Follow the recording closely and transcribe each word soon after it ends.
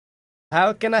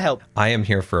How can I help? I am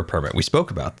here for a permit. We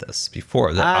spoke about this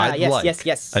before. That I'd like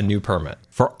a new permit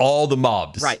for all the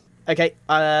mobs. Right. Okay.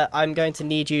 I'm going to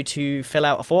need you to fill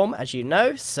out a form, as you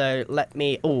know. So let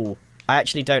me... Oh, I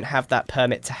actually don't have that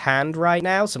permit to hand right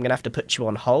now, so I'm going to have to put you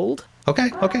on hold. Okay.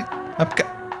 What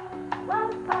the...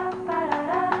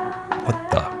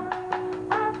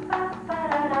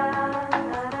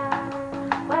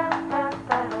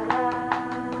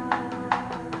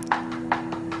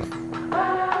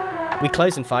 We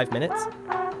close in 5 minutes.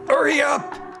 Hurry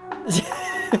up!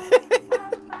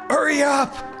 Hurry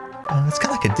up! It's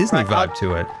got like a Disney vibe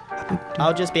to it.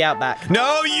 I'll just be out back.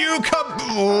 No, you come!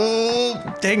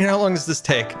 Oh, dang it, how long does this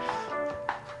take?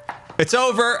 It's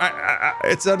over.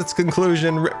 It's at its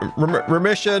conclusion.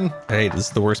 Remission. Hey, this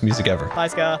is the worst music ever. Bye,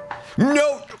 Scar.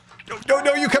 No,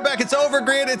 you come back. It's over,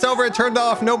 Grant. It's over. It turned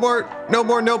off. No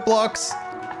more note blocks.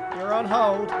 You're on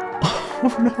hold.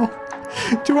 Oh, no.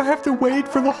 Do I have to wait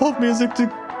for the hold music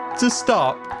to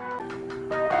stop?